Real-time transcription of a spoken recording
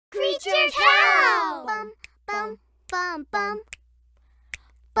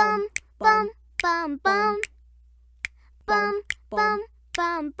bum bum. Bum bum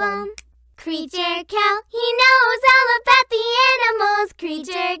bum bum. Creature Cow, he knows all about the animals.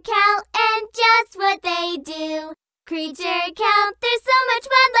 Creature Cow and just what they do. Creature Cow, there's so much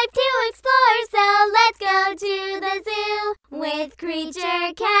wildlife to explore, so let's go to the zoo with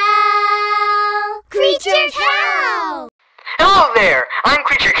Creature Cow. Creature Cow! Hello there, I'm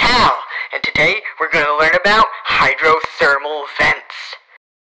Creature Cow, and today we're going to learn about hydrothermal vents.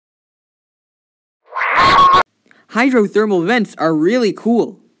 Hydrothermal vents are really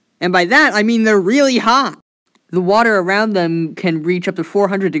cool. And by that, I mean they're really hot. The water around them can reach up to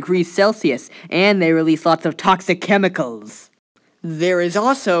 400 degrees Celsius, and they release lots of toxic chemicals. There is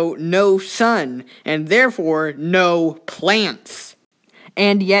also no sun, and therefore no plants.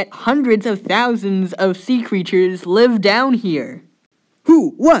 And yet hundreds of thousands of sea creatures live down here.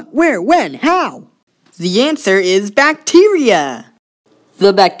 Who, what, where, when, how? The answer is bacteria.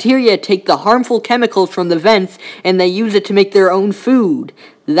 The bacteria take the harmful chemicals from the vents and they use it to make their own food.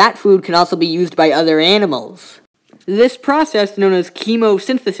 That food can also be used by other animals. This process, known as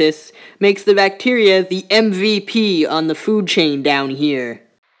chemosynthesis, makes the bacteria the MVP on the food chain down here.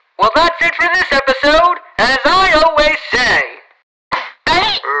 Well, that's it for this episode, as I always say.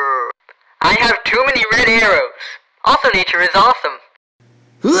 I have too many red arrows. Also, nature is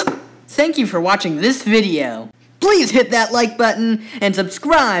awesome. Thank you for watching this video. Please hit that like button and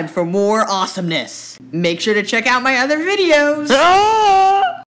subscribe for more awesomeness. Make sure to check out my other videos.